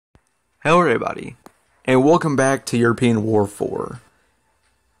Hello everybody, and welcome back to European War 4.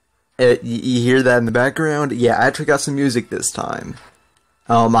 You hear that in the background? Yeah, I actually got some music this time.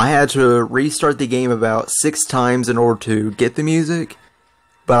 I had to restart the game about 6 times in order to get the music,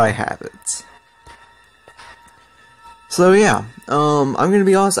 but I have it. So yeah, I'm gonna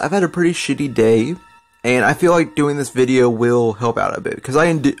be honest, I've had a pretty shitty day, and I feel like doing this video will help out a bit, because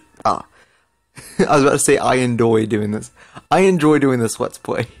I was about to say I enjoy doing this. I enjoy doing this Let's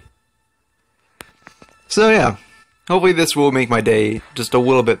Play. So yeah, hopefully this will make my day just a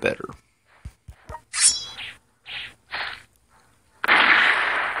little bit better.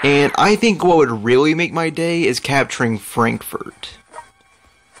 And I think what would really make my day is capturing Frankfurt.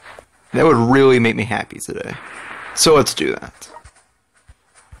 That would really make me happy today. So let's do that.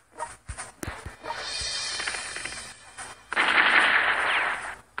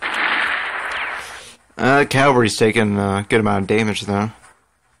 Cavalry's taking a good amount of damage though.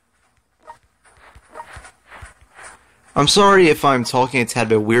 I'm sorry if I'm talking a tad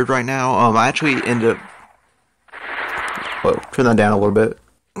bit weird right now. I actually ended up... Whoa, turn that down a little bit.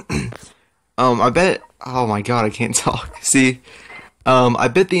 I bet... Oh my god, I can't talk. See? I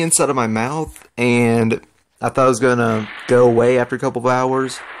bit the inside of my mouth, and I thought it was gonna go away after a couple of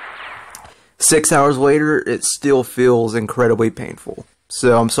hours. 6 hours later, it still feels incredibly painful.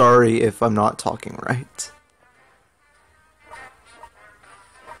 So I'm sorry if I'm not talking right.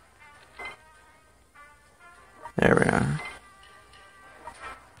 There we are.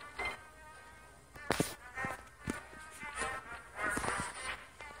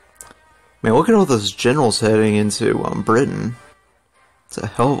 Man, look at all those generals heading into Britain. It's a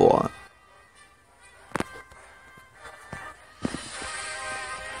hell of a lot.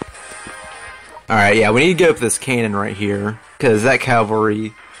 Alright, yeah, we need to get up this cannon right here, because that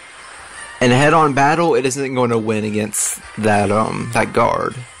cavalry, in a head-on battle, it isn't going to win against that, that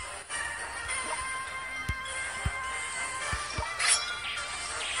guard.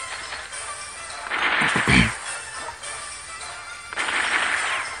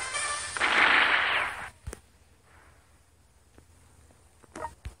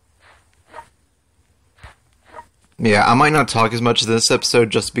 Yeah, I might not talk as much this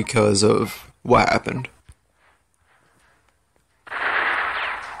episode just because of what happened.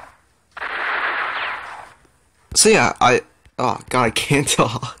 So yeah, oh god, I can't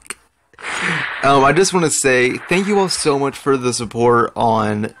talk. I just want to say thank you all so much for the support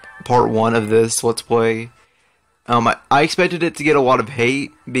on part 1 of this Let's Play. I expected it to get a lot of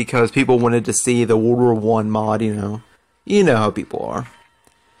hate because people wanted to see the World War I mod, you know how people are.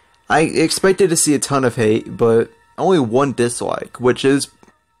 I expected to see a ton of hate, but only 1 dislike, which is,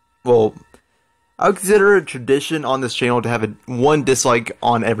 well, I would consider it a tradition on this channel to have 1 dislike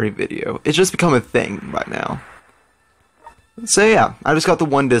on every video. It's just become a thing right now. So yeah, I just got the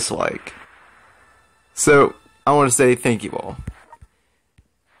 1 dislike. So, I want to say thank you all.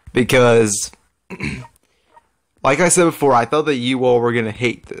 Because, like I said before, I thought that you all were going to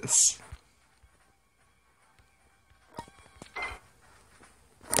hate this.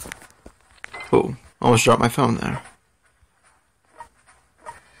 Oh, almost dropped my phone there.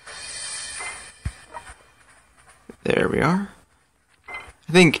 There we are.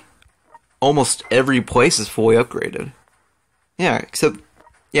 I think almost every place is fully upgraded. Yeah, except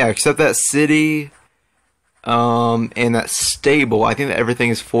that city, and that stable. I think that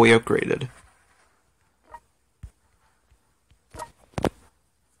everything is fully upgraded.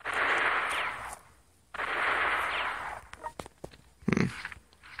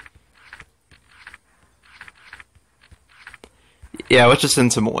 Yeah, let's just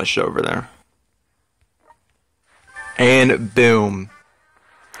send some militia over there. And boom.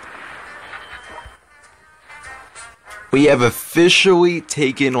 We have officially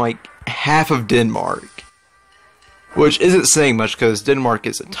taken like half of Denmark. Which isn't saying much because Denmark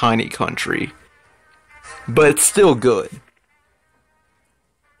is a tiny country. But it's still good.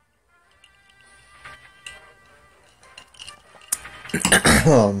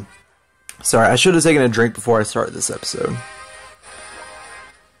 Sorry, I should have taken a drink before I started this episode.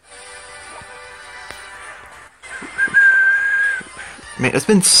 Man, it's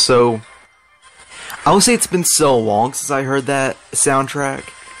been so... I would say it's been so long since I heard that soundtrack,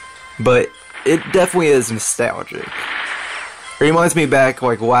 but it definitely is nostalgic. It reminds me back,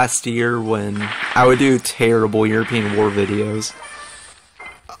 like, last year when I would do terrible European War videos.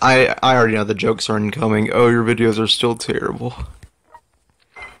 I already know the jokes are incoming. Oh, your videos are still terrible.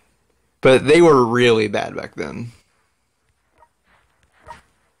 But they were really bad back then.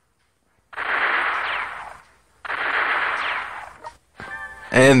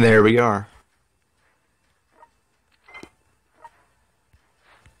 And there we are.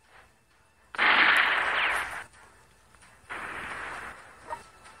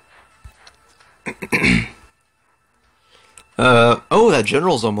 Oh, that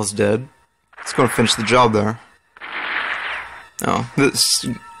general's almost dead. It's gonna finish the job there. Oh,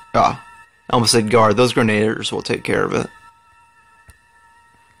 I almost said guard. Those grenadiers will take care of it.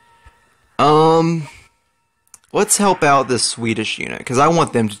 Let's help out this Swedish unit, because I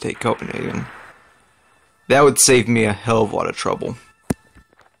want them to take Copenhagen. That would save me a hell of a lot of trouble.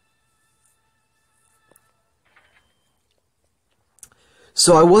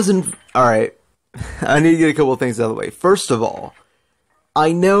 So I wasn't... Alright, I need to get a couple of things out of the way. First of all,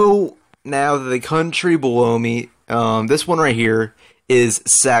 I know now that the country below me, this one right here, is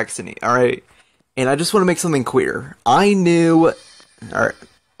Saxony, alright? And I just want to make something clear. I knew... Alright,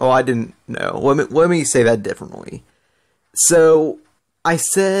 well, I didn't know. Let me say that differently. So, I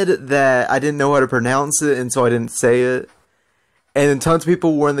said that I didn't know how to pronounce it, and so I didn't say it. And then tons of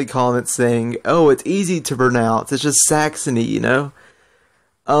people were in the comments saying, oh, it's easy to pronounce, it's just Saxony, you know?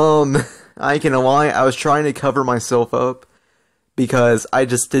 I ain't gonna lie, I was trying to cover myself up because I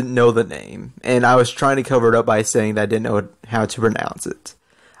just didn't know the name. And I was trying to cover it up by saying that I didn't know how to pronounce it.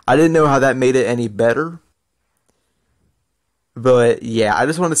 I didn't know how that made it any better. But yeah, I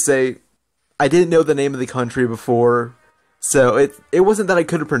just want to say I didn't know the name of the country before. So it wasn't that I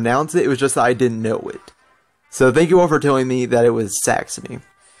couldn't pronounce it, it was just that I didn't know it. So thank you all for telling me that it was Saxony.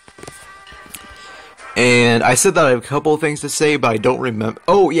 And I said that I have a couple of things to say, but I don't remember.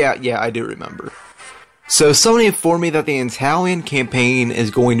 Oh, yeah, I do remember. So somebody informed me that the Italian campaign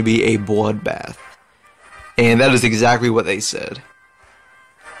is going to be a bloodbath. And that is exactly what they said.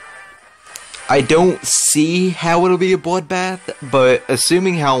 I don't see how it'll be a bloodbath, but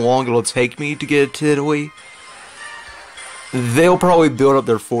assuming how long it'll take me to get to Italy, they'll probably build up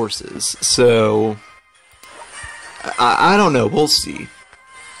their forces. So, I don't know, we'll see.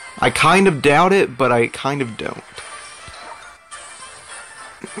 I kind of doubt it, but I kind of don't.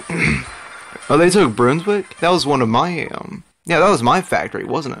 Oh, they took Brunswick? That was one of my, yeah, that was my factory,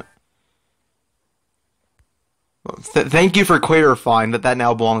 wasn't it? Well, thank you for clarifying that that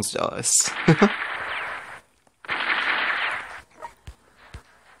now belongs to us.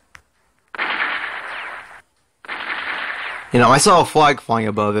 You know, I saw a flag flying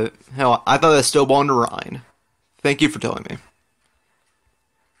above it. Hell, I thought that still belonged to Rhine. Thank you for telling me.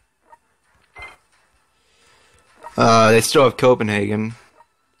 They still have Copenhagen.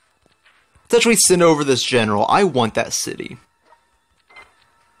 Let's actually send over this general. I want that city.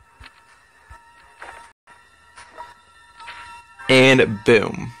 And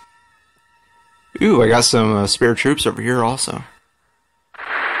boom. Ooh, I got some spare troops over here also.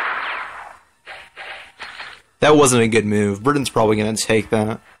 That wasn't a good move. Britain's probably going to take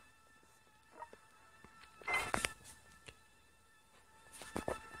that.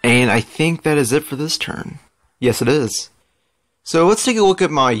 And I think that is it for this turn. Yes, it is. So let's take a look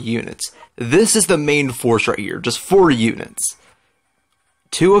at my units. This is the main force right here. Just 4 units.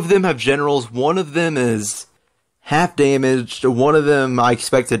 2 of them have generals. 1 of them is half damaged. 1 of them I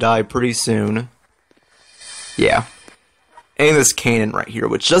expect to die pretty soon. Yeah. And this cannon right here,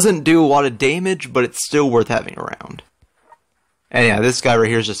 which doesn't do a lot of damage, but it's still worth having around. And yeah, this guy right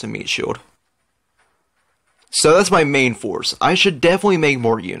here is just a meat shield. So that's my main force. I should definitely make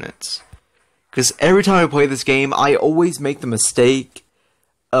more units. Because every time I play this game, I always make the mistake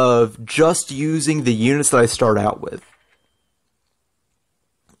of just using the units that I start out with.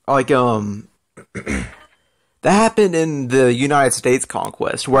 Like, that happened in the United States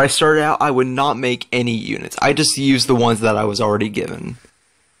Conquest, where I started out, I would not make any units. I just used the ones that I was already given.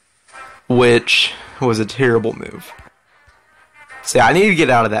 Which was a terrible move. So yeah, I need to get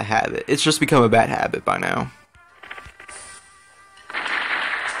out of that habit. It's just become a bad habit by now.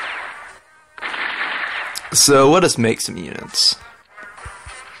 So let us make some units.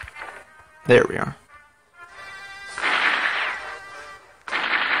 There we are.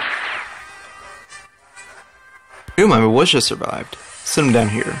 Ooh, my militia survived. Send him down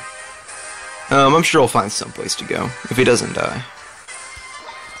here. I'm sure he'll find some place to go, if he doesn't die.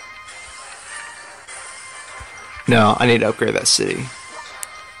 No, I need to upgrade that city.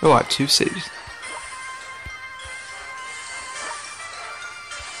 Oh, I have 2 cities.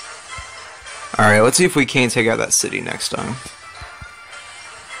 Alright, let's see if we can take out that city next time.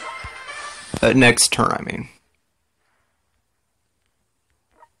 Next turn, I mean.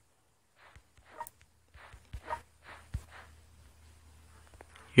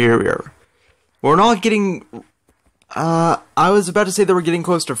 Here we are. We're not getting... I was about to say that we're getting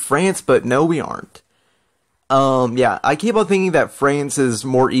close to France, but no, we aren't. Yeah, I keep on thinking that France is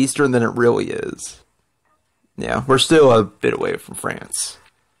more eastern than it really is. Yeah, we're still a bit away from France.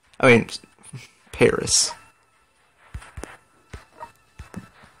 I mean, Paris.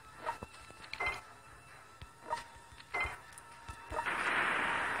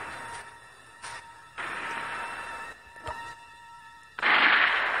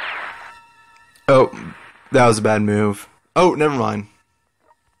 Oh, that was a bad move. Oh, never mind.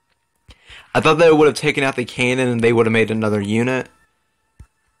 I thought that would have taken out the cannon and they would have made another unit.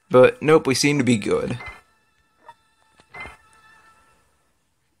 But nope, we seem to be good.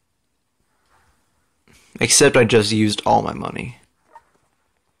 Except I just used all my money.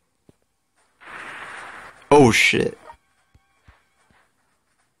 Oh shit.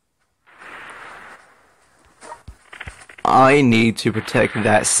 I need to protect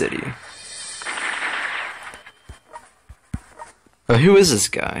that city. Who is this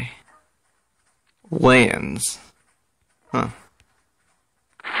guy? Lands. Huh.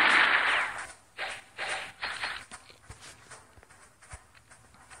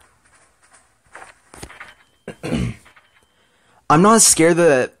 I'm not scared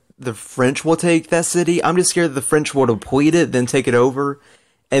that the French will take that city. I'm just scared that the French will deplete it, then take it over,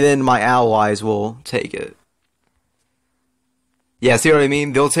 and then my allies will take it. Yeah, see what I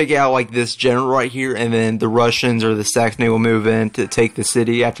mean? They'll take out like this general right here, and then the Russians or the Saxony will move in to take the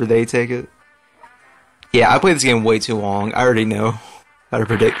city after they take it. Yeah, I played this game way too long. I already know how to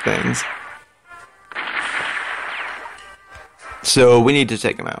predict things. So we need to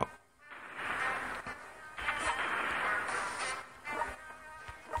take them out.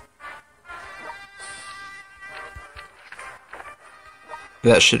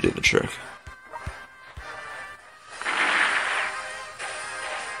 That should do the trick.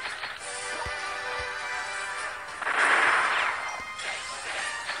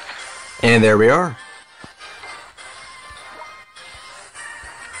 And there we are.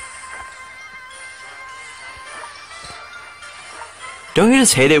 Don't you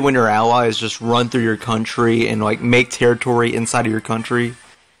just hate it when your allies just run through your country and like make territory inside of your country?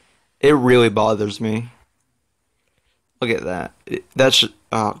 It really bothers me. Look at that. That's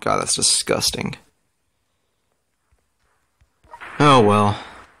oh god, that's disgusting. Oh well.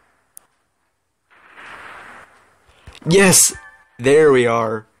 Yes, there we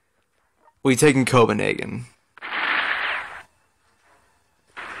are. We taken Copenhagen.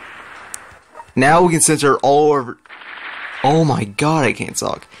 Now we can center all over. Oh my god, I can't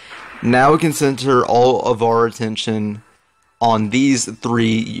talk. Now we can center all of our attention on these 3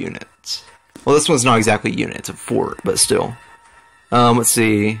 units. Well, this one's not exactly a unit, it's a fort, but still. Let's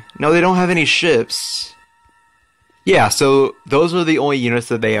see. No, they don't have any ships. Yeah, so those are the only units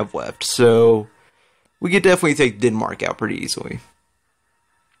that they have left. So we could definitely take Denmark out pretty easily.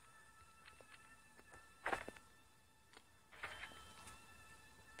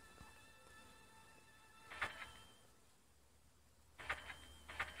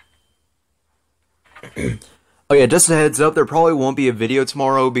 Oh yeah, just a heads up, there probably won't be a video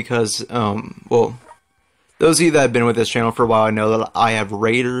tomorrow because, well, those of you that have been with this channel for a while, I know that I have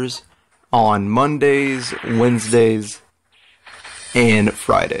Raiders on Mondays, Wednesdays, and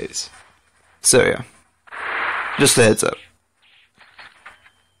Fridays. So yeah, just a heads up.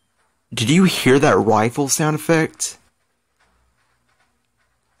 Did you hear that rifle sound effect?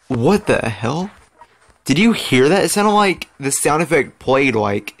 What the hell? Did you hear that? It sounded like the sound effect played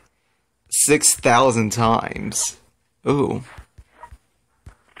like 6,000 times. Ooh.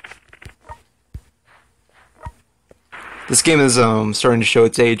 This game is starting to show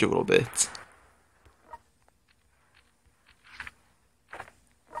its age a little bit.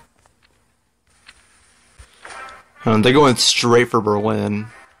 They're going straight for Berlin.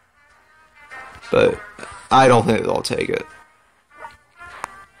 But I don't think they'll take it.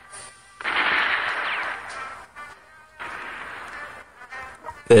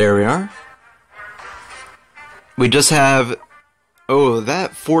 There we are. We just have... Oh,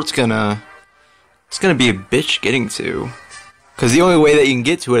 that fort's gonna... It's gonna be a bitch getting to. Because the only way that you can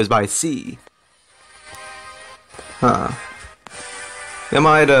get to it is by sea. Huh. That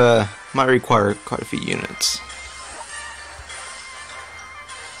might require quite a few units.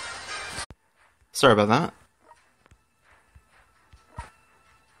 Sorry about that.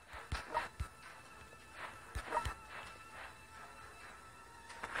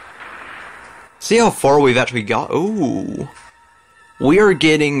 See how far we've actually got? Ooh. We are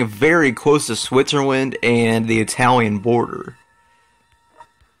getting very close to Switzerland and the Italian border.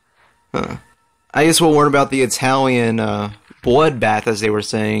 Huh. I guess we'll learn about the Italian bloodbath, as they were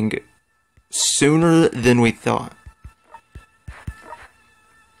saying, sooner than we thought.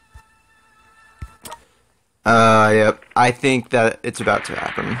 Yep. I think that it's about to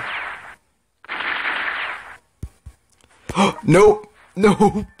happen. Nope!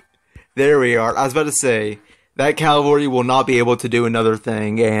 Nope! There we are. I was about to say, that cavalry will not be able to do another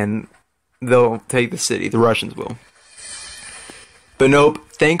thing, and they'll take the city. The Russians will. But nope,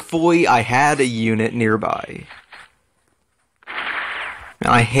 thankfully I had a unit nearby.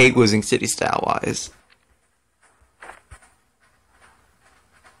 I hate losing cities to allies.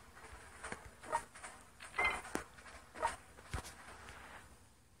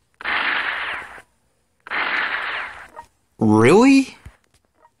 Really?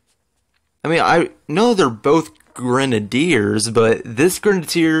 I mean, I know they're both grenadiers, but this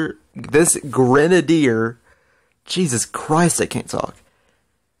grenadier, Jesus Christ, I can't talk,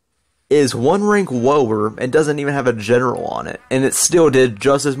 is one rank lower and doesn't even have a general on it, and it still did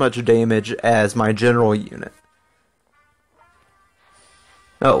just as much damage as my general unit.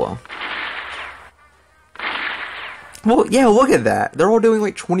 Oh well. Well, yeah, look at that. They're all doing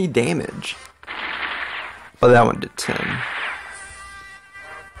like 20 damage. Oh, that one did 10.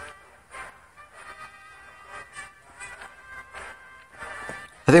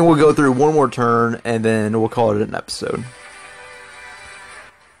 I think we'll go through one more turn, and then we'll call it an episode.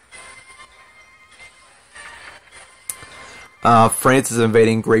 France is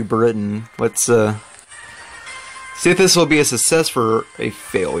invading Great Britain. Let's see if this will be a success or a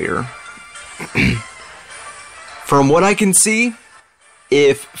failure. From what I can see,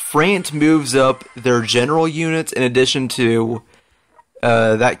 if France moves up their general units in addition to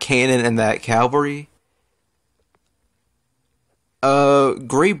that cannon and that cavalry,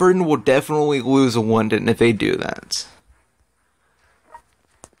 Great Britain will definitely lose London if they do that.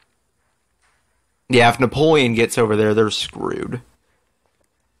 Yeah, if Napoleon gets over there, they're screwed.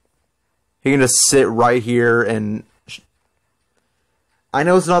 He can just sit right here and... I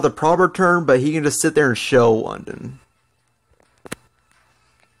know it's not the proper term, but he can just sit there and show London.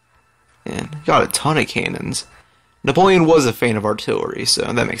 And got a ton of cannons. Napoleon was a fan of artillery, so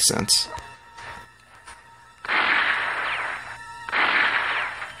that makes sense.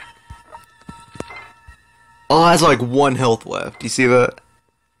 Oh, it has like 1 health left. You see that?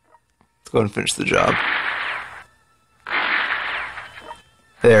 Let's go and finish the job.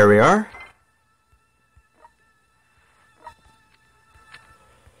 There we are.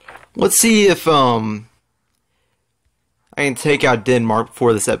 Let's see if I can take out Denmark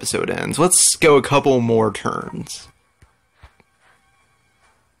before this episode ends. Let's go a couple more turns.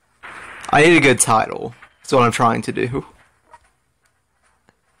 I need a good title. That's what I'm trying to do.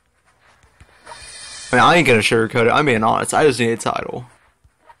 I mean, I ain't gonna sugarcoat it. I'm being honest. I just need a title.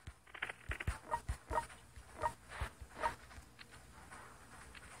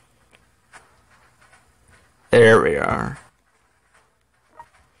 There we are.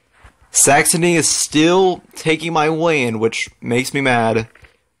 Saxony is still taking my land, which makes me mad.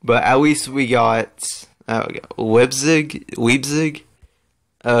 But at least we got Leipzig.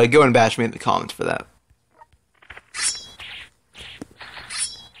 Go and bash me in the comments for that.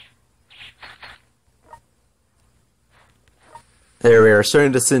 There we are,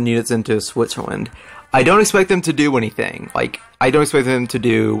 starting to send units into Switzerland. I don't expect them to do anything. Like, I don't expect them to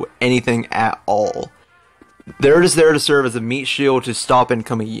do anything at all. They're just there to serve as a meat shield to stop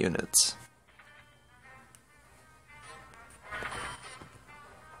incoming units.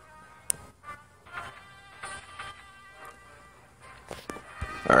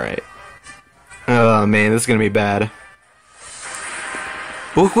 Alright. Oh man, this is gonna be bad.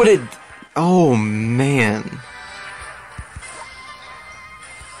 Look what it... Oh man.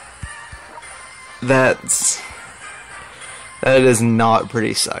 That is not a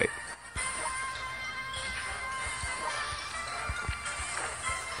pretty sight.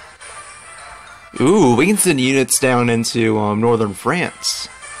 Ooh, we can send units down into northern France.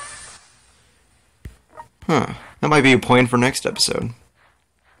 Huh. That might be a plan for next episode.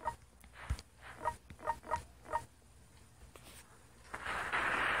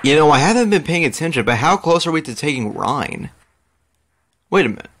 You know, I haven't been paying attention, but how close are we to taking Rhine? Wait a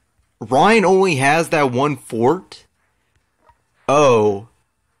minute. Rhine only has that one fort? Oh.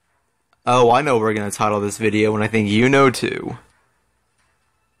 Oh, I know we're going to title this video, and I think you know too.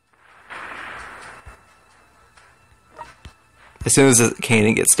 As soon as the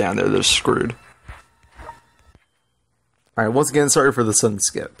cannon gets down there, they're screwed. Alright, once again, sorry for the sudden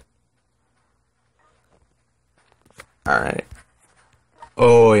skip. Alright.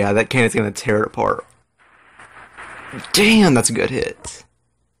 Oh yeah, that cannon's going to tear it apart. Damn, that's a good hit.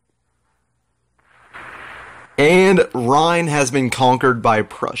 And Rhine has been conquered by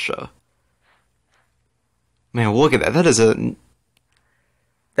Prussia. Man, look at that.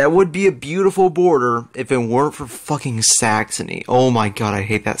 That would be a beautiful border if it weren't for fucking Saxony. Oh my god, I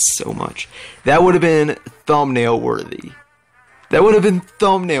hate that so much. That would have been thumbnail worthy. That would have been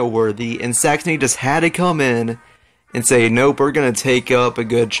thumbnail worthy, and Saxony just had to come in and say, nope, we're gonna take up a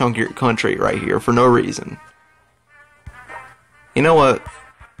good chunk of your country right here for no reason. You know what?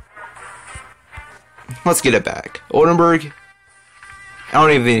 Let's get it back. Oldenburg, I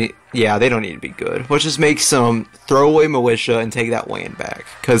don't even. Yeah, they don't need to be good. Let's just make some throwaway militia and take that land back,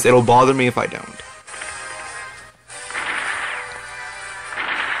 because it'll bother me if I don't.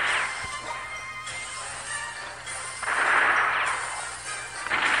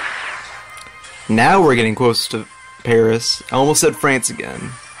 Now we're getting close to Paris. I almost said France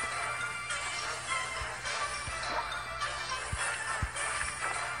again.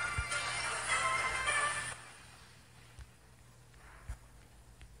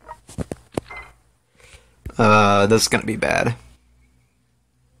 This is gonna be bad.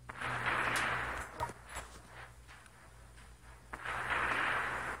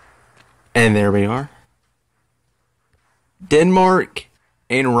 And there we are. Denmark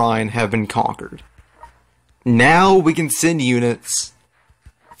and Rhine have been conquered. Now we can send units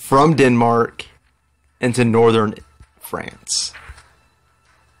from Denmark into northern France.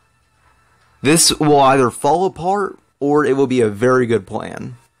 This will either fall apart or it will be a very good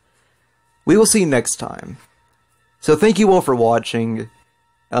plan. We will see next time. So thank you all for watching.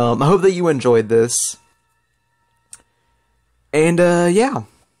 I hope that you enjoyed this. And yeah.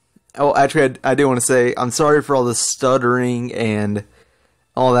 Oh, actually, I do want to say I'm sorry for all the stuttering and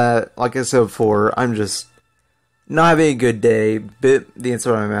all that. Like I said before, I'm just not having a good day. Bit the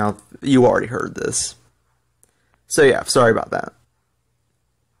inside of my mouth. You already heard this. So yeah, sorry about that.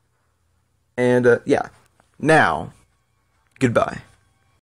 And yeah. Now, goodbye.